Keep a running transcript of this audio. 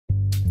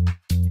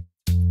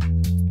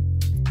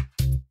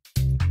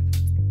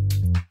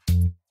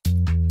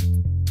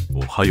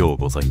はよう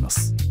ございま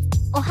す。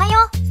おはよ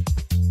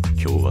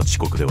う。今日は遅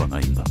刻では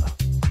ないんだな。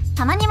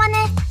たまにはね。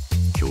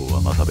今日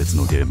はまた別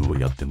のゲームを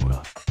やってもら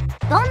う。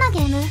どんなゲ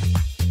ーム？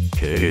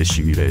経営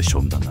シミュレーシ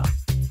ョンだな。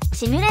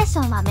シミュレーシ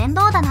ョンは面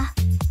倒だな。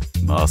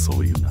まあそ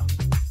ういうな。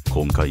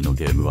今回の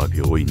ゲームは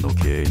病院の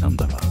経営なん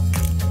だが、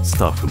ス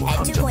タッフも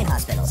患者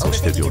も、そ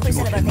して病気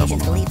も変なも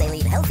のなんだ。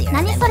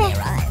何それ？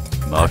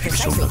まあフィク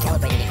ションだが。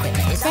で、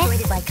タ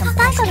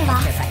イトル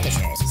は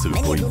ツ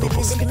ーポイント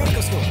ホスピタルと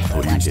いう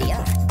ゲーム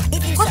だ。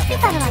ホスピ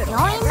タルは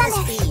病院だね。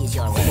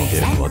このゲ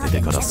ームは出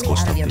てから少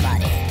し経っているが、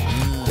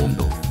今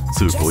度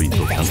ツーポイント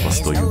キャンパ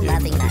スというゲ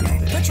ームが出るの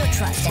で、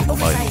その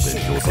前の勉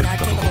強といった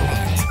ところだ。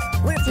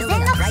事前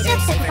の復習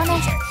ってこと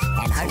ね。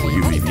そうい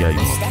う意味合い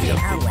もあってやっ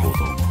ていこう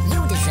と思う。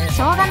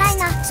しょうがない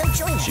な。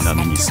ちな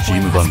みにスチ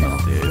ーム版なの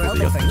で英語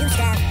でやってみる。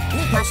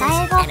また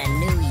英語。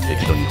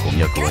適度に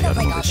翻訳はやる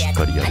のでしっ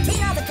かりやるよう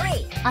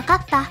に。わか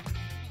った。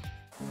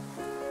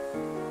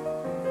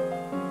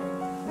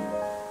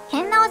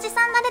変なおじ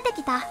さんが出て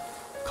きた。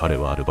彼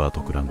はアルバー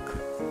ト・クランク、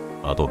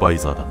アドバイ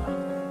ザーだな。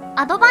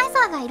アドバイ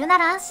ザーがいるな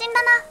ら安心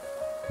だな。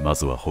ま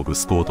ずはホグ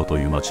スポートと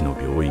いう町の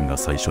病院が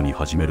最初に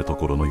始めると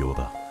ころのよう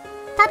だ。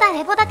ただ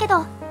英語だけ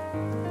ど。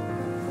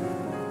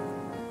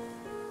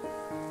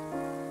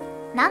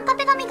なんか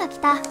手紙が来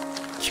た。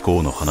気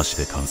候の話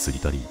で勘すぎ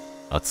たり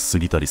暑す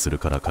ぎたりする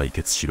から解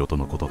決しろと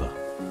のことだ。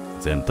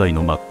全体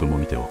のマップも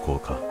見てお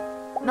こうか。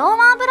ロー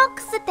マーブロッ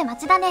クスって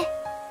町だね。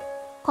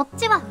こっ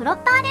ちはフロッ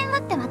ターレング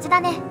って町だ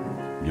ね。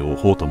両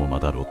方ともま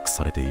だロック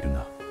されている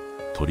な。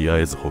とりあ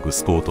えずホグ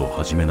スポートを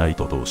始めない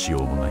とどうしよ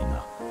うもない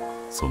な。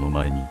その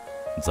前に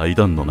財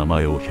団の名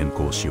前を変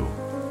更しよう。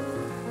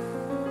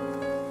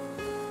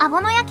アボ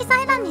の焼き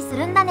財団にす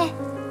るんだね。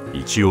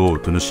一応ウ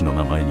プ主の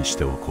名前にし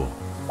ておこ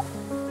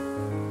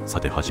う。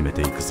さて始め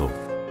ていくぞ。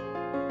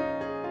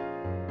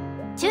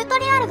チュート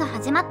リアルが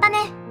始まったね。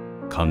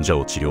患者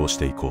を治療し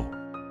ていこ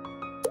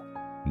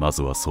う。ま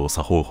ずは操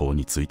作方法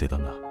についてだ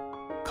な。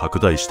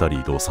拡大したり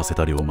移動させ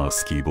たりをマウ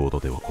スキーボー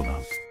ドで行う。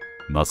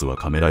まずは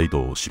カメラ移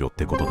動をしろっ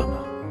てことだ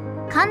な。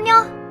完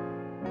了。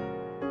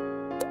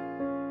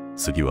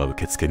次は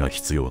受付が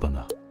必要だ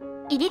な。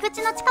入り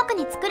口の近く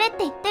に作れって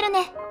言ってる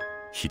ね。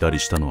左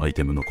下のアイ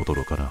テムのとこ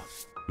ろから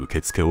受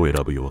付を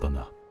選ぶようだ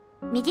な。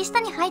右下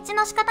に配置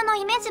の仕方の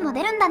イメージも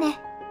出るんだね。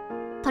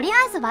とりあ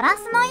えずバラン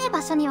スのいい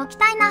場所に置き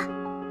たいな。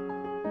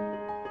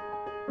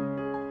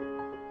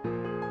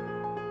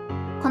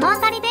この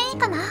辺りでいい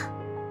かな。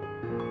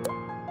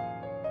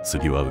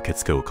次は受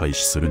付を開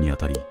始するにあ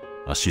たり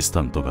アシス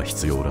タントが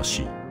必要ら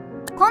しい。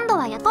今度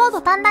は雇う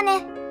ボタンだ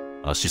ね。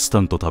アシス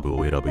タントタブ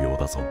を選ぶよう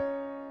だぞ。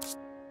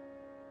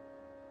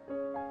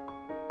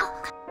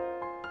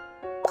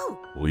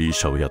お医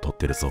者を雇っ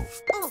てるぞ。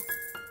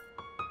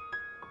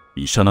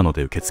医者なの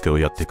で受付を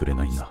やってくれ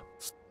ないな。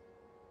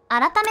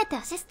改めて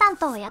アシスタン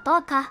トを雇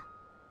うか。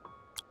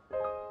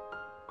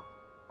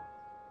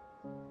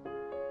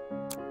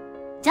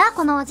じゃあ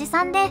このおじ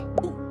さんで。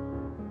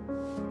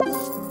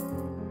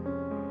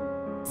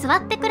座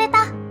ってくれ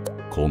た。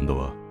今度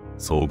は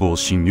総合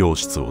診療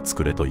室を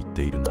作れと言っ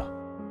ているな。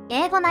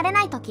英語慣れ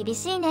ないと厳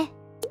しいね。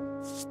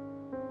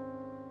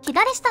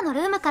左下の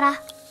ルームから。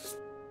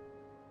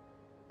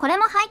これ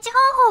も配置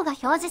方法が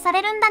表示さ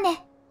れるんだ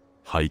ね。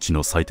配置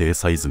の最低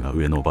サイズが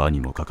上のバーに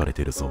も書かれ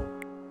てるぞ。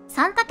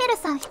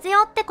3×3 必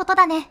要ってこと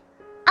だね。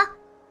あ、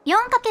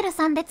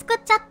4×3 で作っ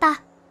ちゃっ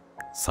た。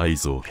サイ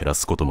ズを減ら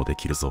すこともで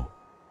きるぞ。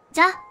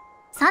じゃあ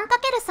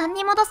 3×3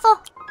 に戻そう。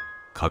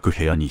各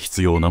部屋に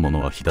必要なも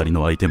のは左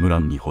のアイテム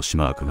欄に星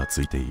マークがつ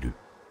いている。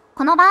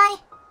この場合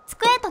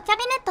机とキャ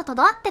ビネットと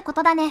ドアってこ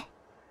とだね。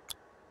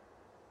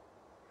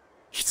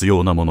必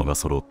要なものが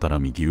揃ったら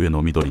右上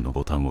の緑の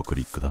ボタンをク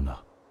リックだ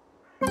な。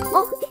お、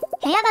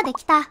部屋がで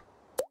きた。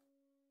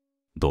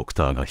ドク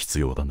ターが必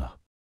要だな。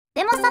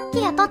でもさっ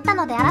き雇った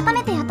ので改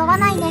めて雇わ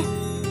ないね。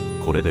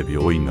これで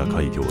病院が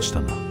開業した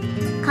な。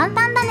簡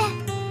単だね。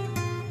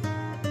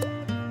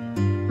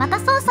また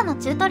操作の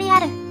チュートリ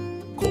アル。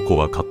ここ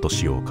はカット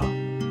しようか。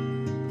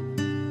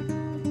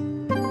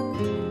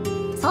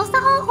操作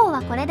方法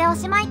はこれでお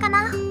しまいか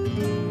な。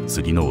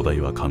次のお題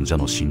は患者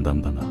の診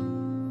断だな。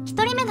1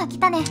人目が来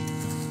たね。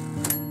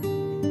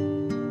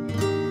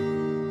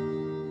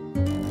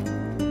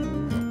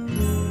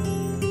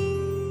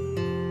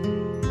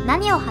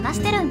何を話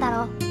してるんだ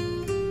ろう。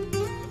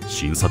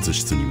診察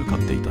室に向かっ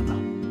ていたな。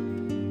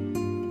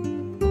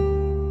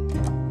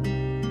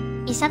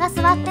医者が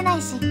座ってな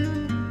いし、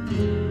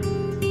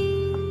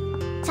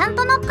ちゃん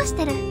とノックし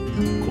てる。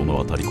この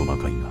辺り細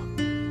かいな。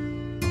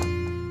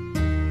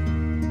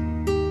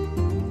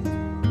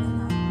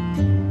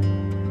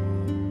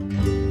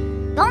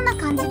どんな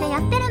感じでや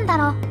ってるんだ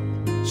ろ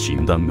う。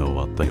診断が終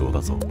わったよう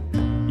だぞ。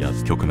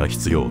薬局が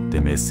必要って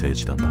メッセー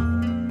ジだ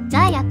な。じ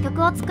ゃあ薬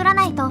局を作ら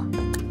ないと。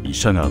医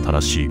者が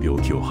新しい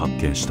病気を発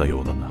見した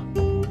ようだな。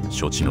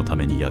処置のた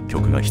めに薬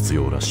局が必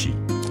要らしい。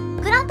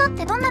グラントっ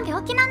てどんな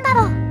病気なんだ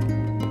ろう。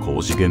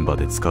工事現場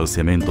で使う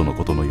セメントの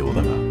ことのよう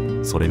だ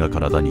が、それが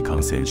体に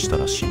感染した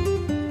らしい。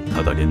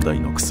ただ現代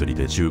の薬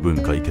で十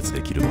分解決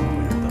できるものの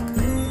よ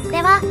うだ。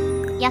では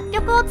薬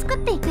局を作っ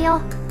ていくよ。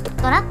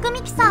ドラッグ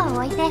ミキサーを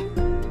置いて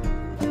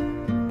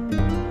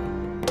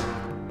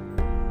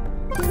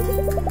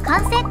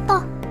缶セッ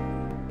ト。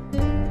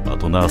あ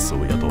とナース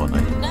を雇わな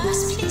いと。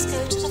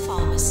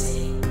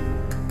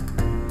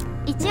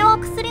一応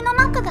薬の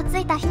マークがつ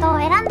いた人を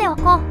選んでお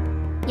こう。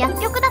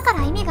薬局だか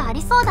ら意味があ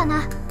りそうだ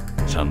な。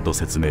ちゃんと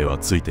説明は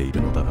ついてい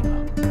るのだがな。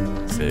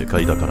正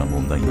解だから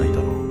問題ないだ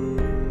ろう。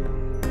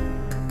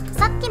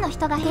さっきの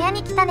人が部屋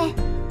に来たね。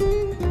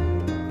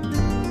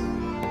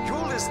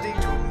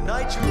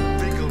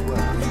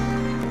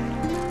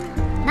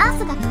ナー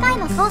スが機械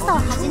の操作を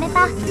始め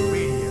た。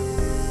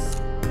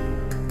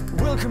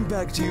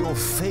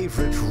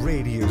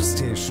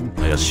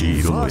怪しい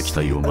色の液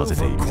体を混ぜ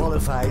ているよう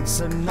だ。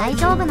大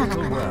丈夫なの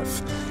かな。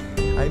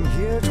I'm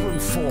here to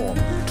inform,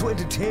 to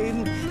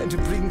entertain, and to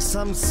bring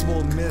some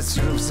small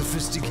measure of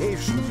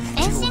sophistication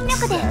to your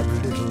sad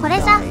little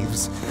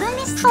lives.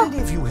 If any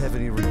of you have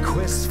any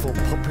requests for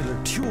popular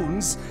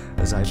tunes,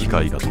 as I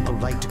believe people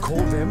like to call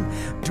them,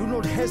 do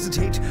not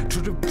hesitate to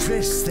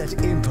repress that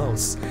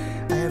impulse.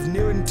 I have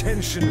no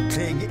intention of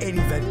playing any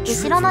that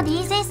後ろの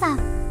DJ さん、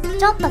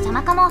ちょっと邪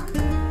魔かも。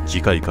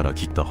次回から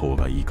切った方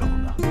がいいかも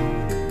な。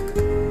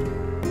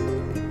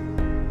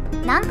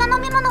なんか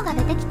飲み物が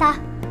出てきた。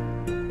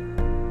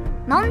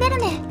飲んでる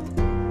ね。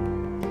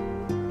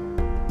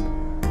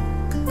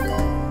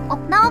治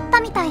った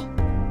みたい。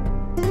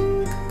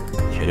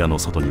部屋の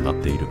外に待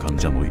っている患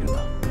者もいるな。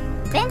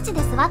ベンチ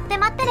で座って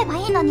待ってれば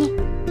いいのに。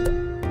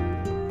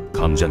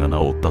患者が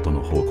治ったと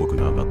の報告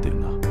が上がってる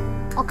な。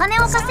お金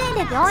を稼い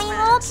で病院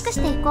を大きくし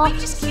ていこう。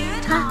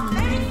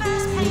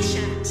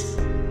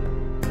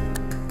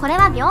これ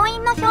は病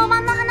院の評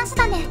判の話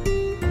だね。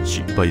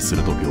失敗す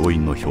ると病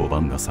院の評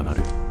判が下が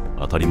る。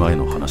当たり前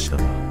の話だ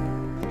が、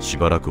し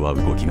ばらくは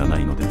動きがな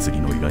いので次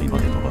の依頼ま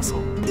で飛ばそう。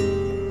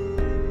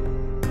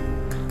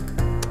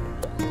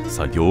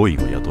作業員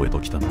を雇えと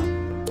きたな。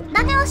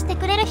何をして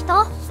くれる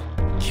人？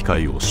機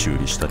械を修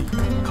理したり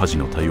家事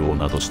の対応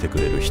などしてく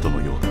れる人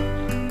のようだ。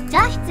じ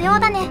ゃあ必要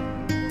だね。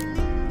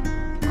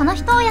この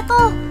人を雇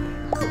おう。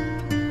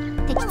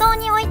適当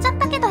に置いちゃっ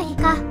たけどいい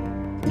か。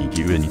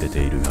右上に出て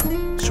いるが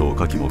消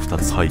火器も2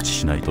つ配置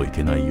しないとい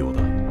けないよう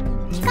だ。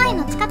機械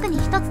の近くに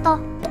1つと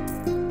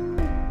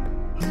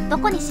ど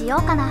こにしよ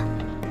うかな。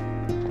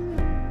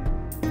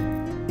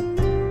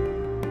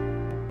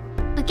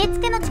受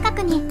付の近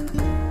くに。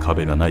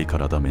壁がないか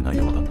らダメな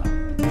ようだな。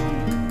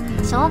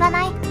しょうが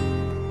ない。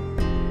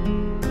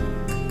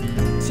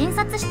診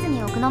察室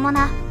に置くのも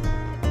な。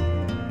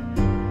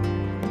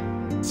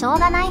しょう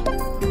がない。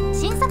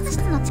診察室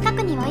の近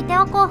くに置いて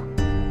おこう。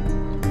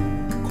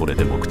これ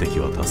で目的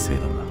は達成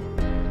だな。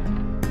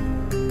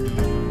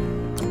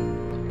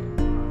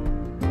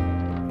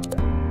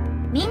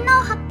みんな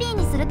をハッピー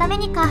にするため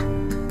にか。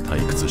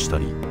退屈した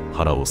り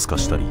腹をすか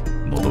したり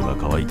喉が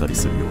渇いたり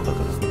するようだか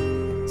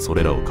ら、そ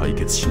れらを解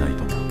決しない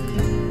とな。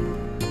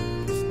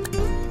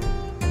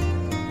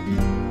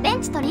ベ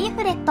ンチとリー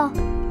フレット、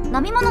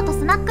飲み物と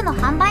スナックの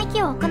販売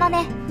機を置くの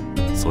ね。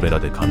それら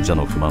で患者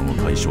の不満を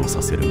解消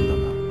させるん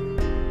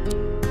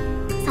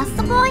だな。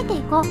早速置いて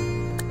いこう。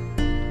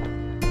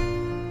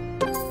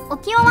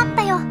置き終わっ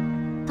たよ。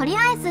とりあ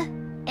えずエ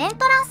ン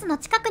トランスの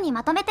近くに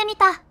まとめてみ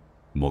た。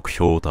目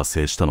標を達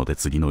成したので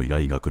次の依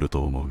頼が来る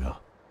と思うが。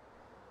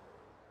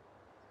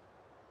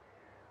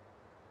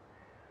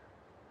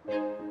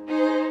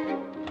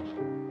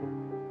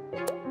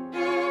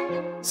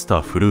スタ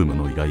ッフルーム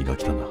の依頼が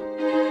来たな。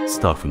ス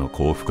タッフの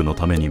幸福の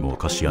ためにもお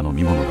菓子や飲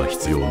み物が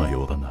必要な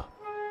ようだな。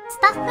ス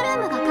タッフルー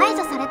ムが解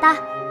除された。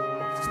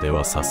で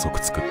は早速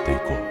作ってい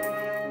こう。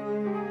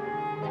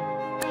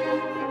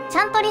ち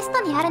ゃんとリス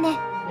トにあるね。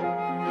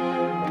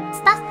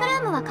スタッフル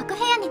ームは各部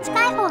屋に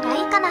近い方が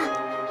いいかな。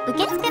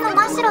受付の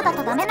真後ろだ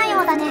とダメな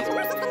ようだね。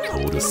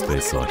通るスペ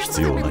ースは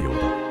必要なよう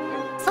だ。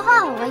ソフ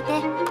ァーを置い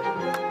て。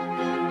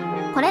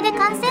これで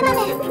完成だ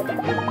ね。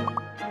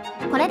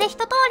これで一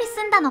通り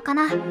済んだのか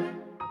な。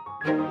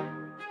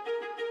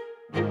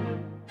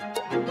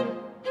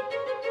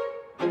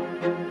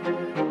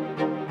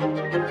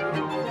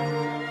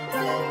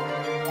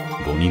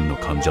5人の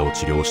患者を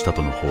治療した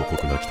との報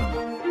告が来たな。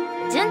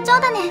順調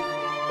だね。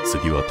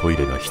次はトイ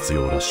レが必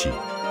要らしい。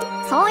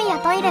そういや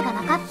トイレが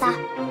なかった。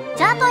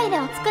じゃあトイレ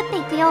を作って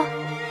いくよ。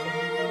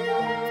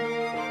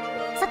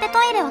さてト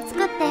イレを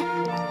作って、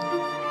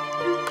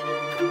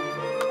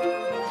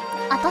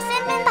あと洗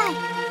面台、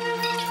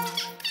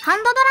ハン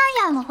ドドラ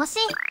イヤーも欲しい。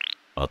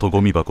あと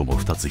ゴミ箱も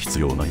2つ必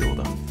要なよう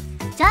だ。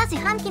じゃあ自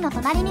販機の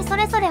隣にそ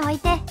れぞれ置い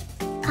て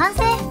完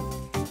成。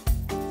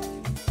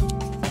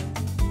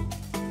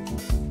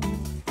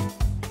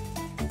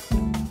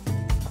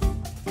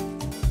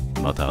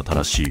また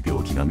新しい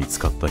病気が見つ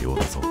かったよう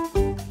だぞ。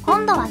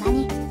今度は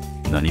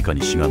何か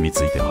にしがみ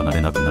ついて離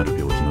れなくなる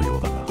病気のよ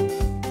うだが、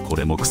こ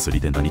れも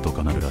薬で何と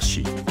かなるら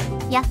しい。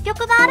薬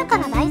局があるか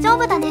ら大丈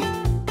夫だね。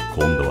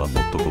今度はも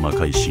っと細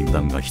かい診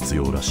断が必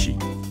要らしい。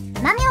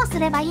何をす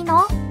ればいい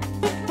の？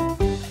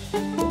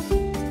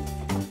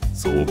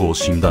総合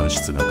診断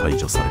室が解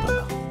除された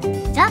な。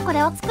じゃあこ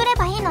れを作れ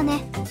ばいいの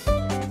ね。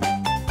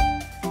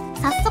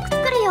早速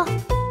作るよ。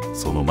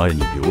その前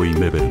に病院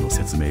レベルの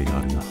説明が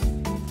あるな。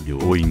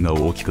病院が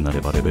大きくな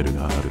ればレベル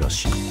が上がるら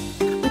しい。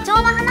部長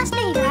が話し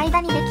ている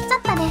間にできちゃ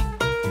ったね。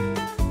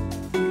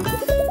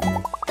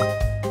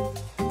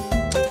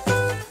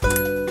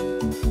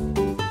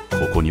こ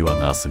こには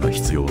ナースが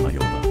必要な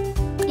よう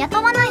だ。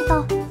雇わない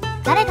と。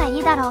誰がい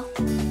いだろ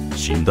う。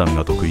診断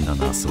が得意な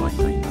ナースはい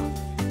ないな。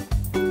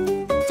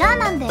じゃあ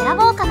なんで選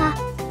ぼうかな。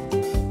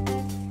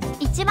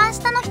一番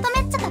下の人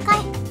めっちゃ高い。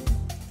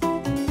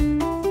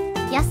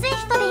安い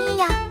人でいい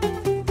や。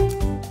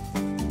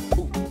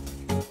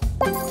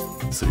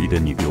ついで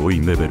に病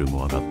院レベル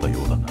も上がったよ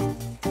うだな。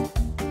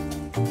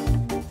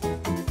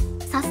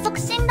早速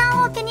診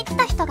断を受けに来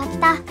た人が来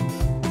た。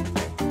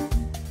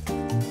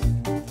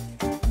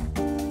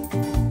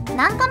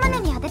なんか胸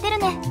に当ててる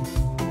ね。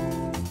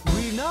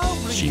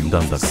診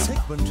断だから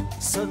な。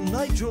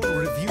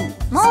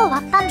もう終わ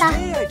ったんだ。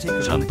ち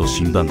ゃんと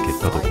診断結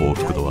果と幸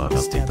福度は上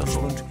がっていた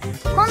ぞ。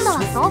今度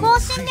は総合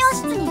診療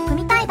室に行く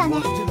みたいだね。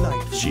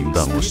診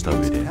断をした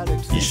上で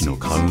医師の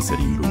カウンセ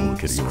リングも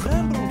受けるよう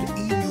だな。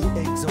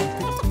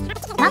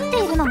待っ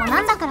ているのも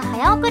なんだから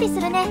早送りす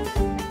るね。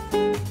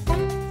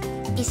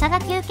医者が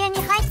休憩に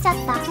入っちゃっ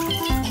た。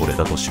これ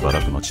だとしば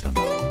らく待ちだ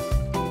な。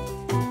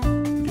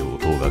病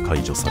棟が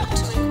解除された。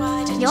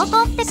病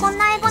棟ってこん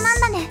な英語なん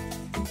だね。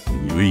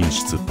入院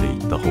室って言っ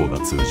た方が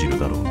通じる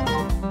だろうな。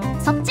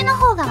そっちの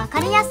方が分か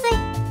りやすい。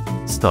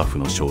スタッフ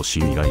の昇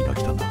進依頼が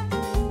来たな。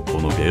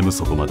このゲーム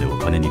そこまでお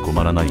金に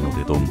困らないの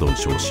でどんどん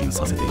昇進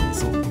させていい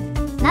ぞ。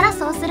なら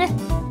そうする。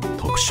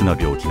特殊な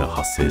病気が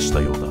発生し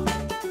たようだ。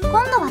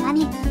今度は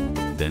何？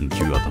電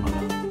球頭だ。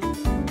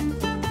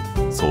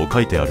そう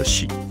書いてある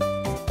し。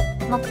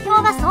目標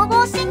が総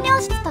合診療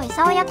室と医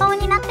者を雇う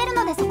になってる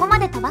のでそこま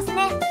で飛ばす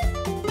ね。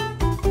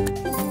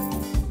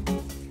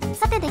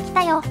さてでき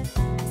たよ。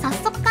早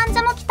速患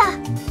者も来た。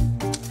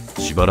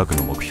しばらく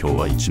の目標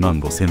は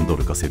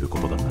$15,000稼ぐこ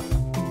とだな。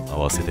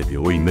合わせて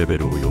病院レベ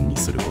ルを4に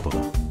すること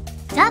だ。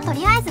じゃあと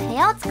りあえず部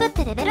屋を作っ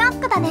てレベルア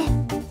ップだね。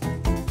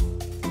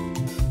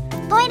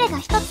トイレが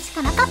1つし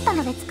かなかった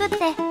ので作って、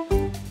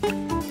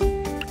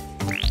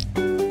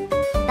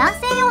男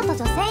性用と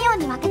女性用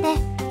に分けて、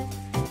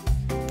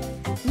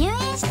入院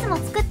室も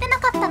作ってな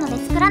かったので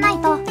作らない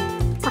と。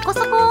そこ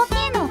そこ大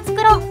きいのを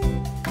作ろう。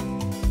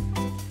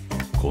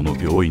この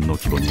病院の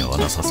規模に合わ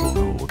なさそうな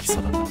大き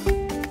さだな。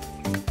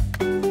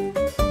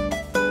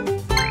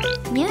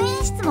入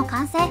院室も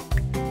完成。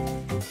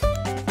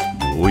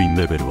病院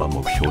レベルは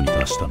目標に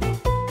達したな。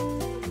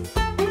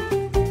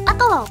あ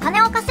とはお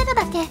金を稼ぐ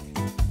だけ。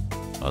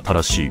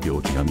新しい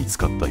病気が見つ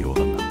かったよう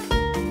だな。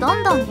ど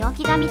んどん病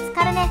気が見つ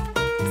かるね。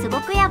すご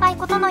くヤバい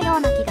ことのよう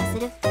な気がす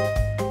る。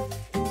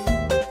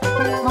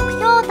目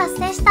標を達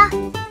成した。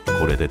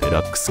これでデ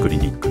ラックスクリ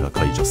ニックが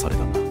解除され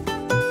たな。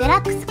デ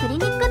ラックスクリニ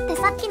ックって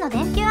さっきの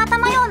電球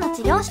頭用の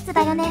治療室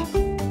だよね。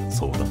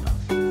そうだな。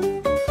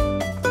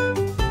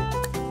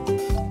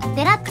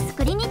デラックス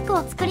クリニック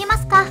を作りま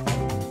すか。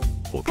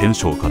保健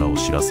省からお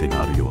知らせ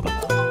があるようだ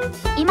な。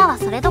今は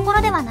それどこ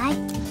ろではない。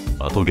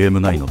あとゲーム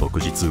内の独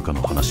自通貨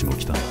の話も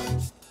来たな。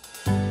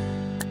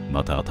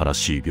また新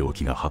しい病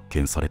気が発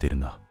見されてる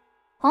な。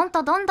ほん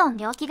とどんどん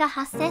病気が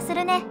発生す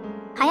るね。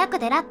早く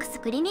デラックス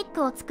クリニッ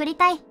クを作り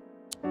たい。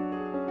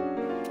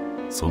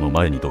その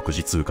前に独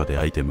自通貨で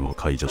アイテムを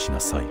解除しな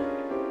さい。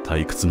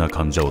退屈な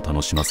患者を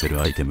楽しませ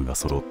るアイテムが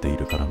揃ってい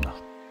るからな。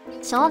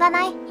しょうが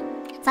ない。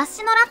雑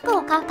誌のラック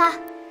を買うか。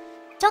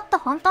ちょっと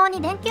本当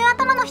に電球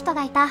頭の人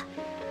がいた。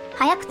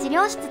早く治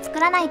療室作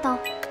らないと。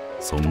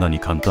そんなに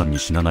簡単に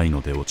死なない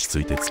ので落ち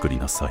着いて作り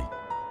なさい。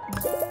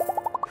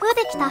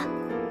できた。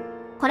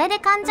これで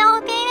患者を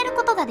受け入れる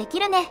ことができ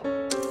るね。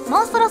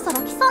もうそろそ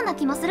ろ来そうな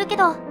気もするけ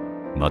ど。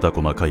まだ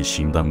細かい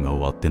診断が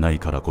終わってない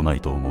から来な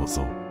いと思う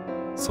ぞ。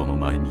その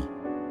前に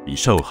医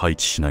者を配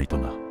置しないと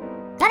な。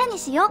誰に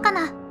しようか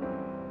な。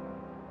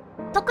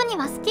特に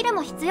はスキル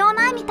も必要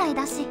ないみたい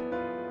だし、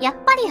やっ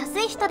ぱり安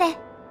い人で。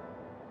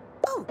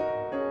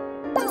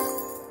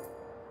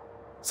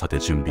さて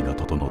準備が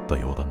整った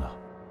ようだな。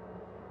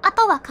あ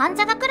とは患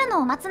者が来るの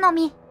を待つの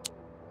み。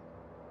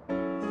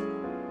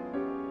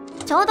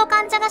ちょうど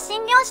患者が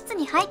診療室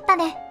に入った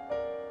ね。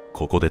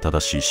ここで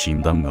正しい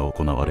診断が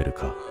行われる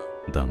か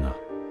だな。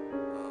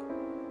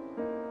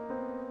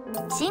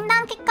診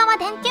断結果は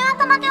電球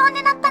頭病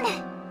になったね。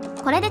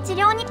これで治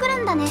療に来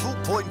るんだね。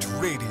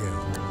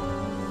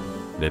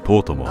レポ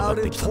ートも上がっ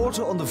てきたな。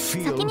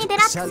先にデ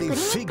ラックスクリニ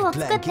ックを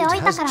作っておい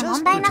たから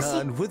問題なし。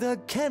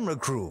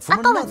あ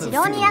とは治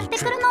療にやって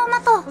くるのを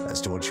待とう。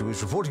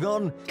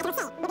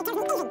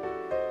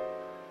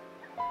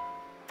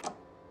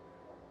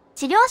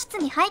治療室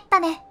に入った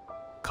ね。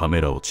カ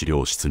メラを治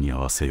療室に合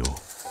わせよう。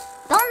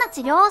どんな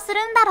治療をする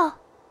んだろう。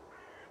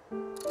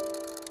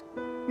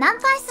軟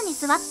体室に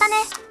座ったね。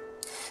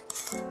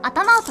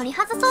頭を取り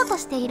外そうと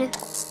している。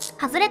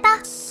外れた。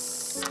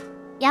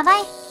やば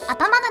い、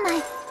頭がな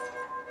い。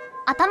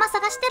頭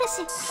探してる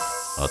し。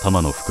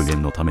頭の復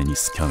元のために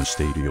スキャンし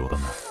ているようだ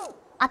な。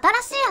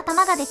新しい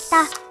頭ができ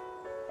た。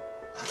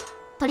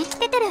取り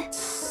付けてる。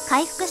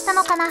回復した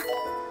のかな。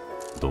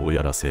どう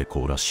やら成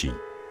功らしい。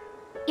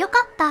よ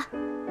かった。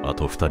あ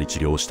と2人治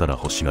療したら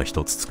星が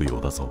1つつくよ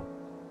うだぞ。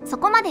そ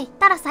こまで行っ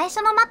たら最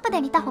初のマップ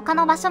で見た他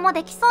の場所も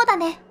できそうだ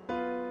ね。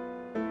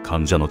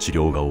患者の治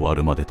療が終わ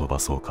るまで飛ば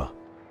そうか。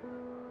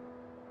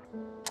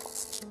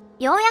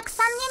ようやく3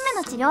人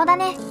目の治療だ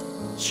ね。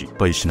失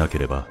敗しなけ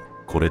れば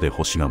これで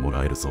星がも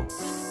らえるぞ。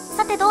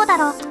さてどうだ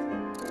ろう。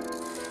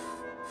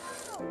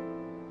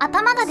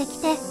頭がで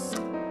きて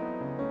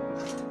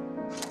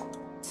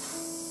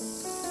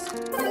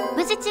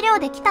無事治療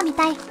できたみ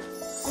たい。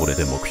これ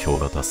で目標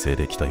が達成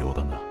できたよう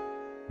だな。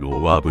ロー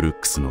ワーブルッ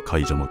クスの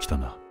解除も来た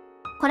な。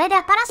これで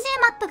新しい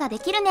マップがで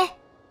きるね。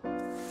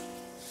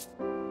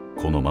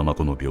このまま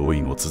この病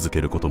院を続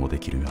けることもで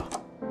きるが、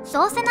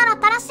どうせなら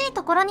新しい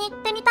ところに行っ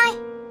てみたい。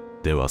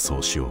ではそ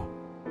うしよう。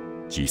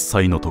実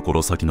際のとこ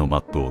ろ先のマ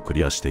ップをク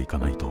リアしていか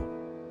ないと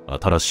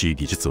新しい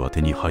技術は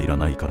手に入ら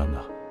ないから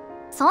な。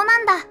そうな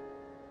んだ。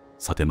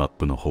さてマッ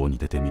プの方に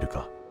出てみる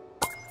か。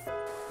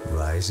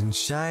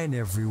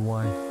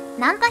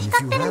なんか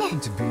光ってるね。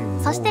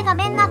そして画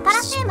面が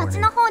新しい街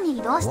の方に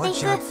移動していく。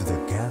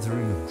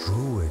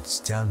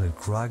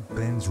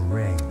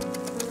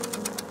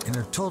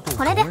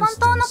これで本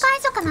当の解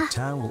除かな。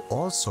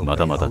ま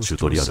だまだチュー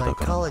トリアルだ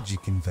から。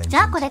じ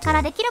ゃあこれか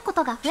らできるこ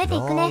とが増えて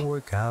いくね。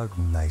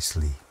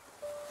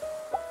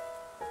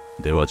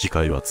では次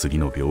回は次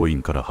の病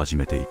院から始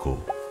めていこ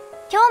う。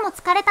今日も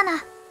疲れた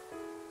な。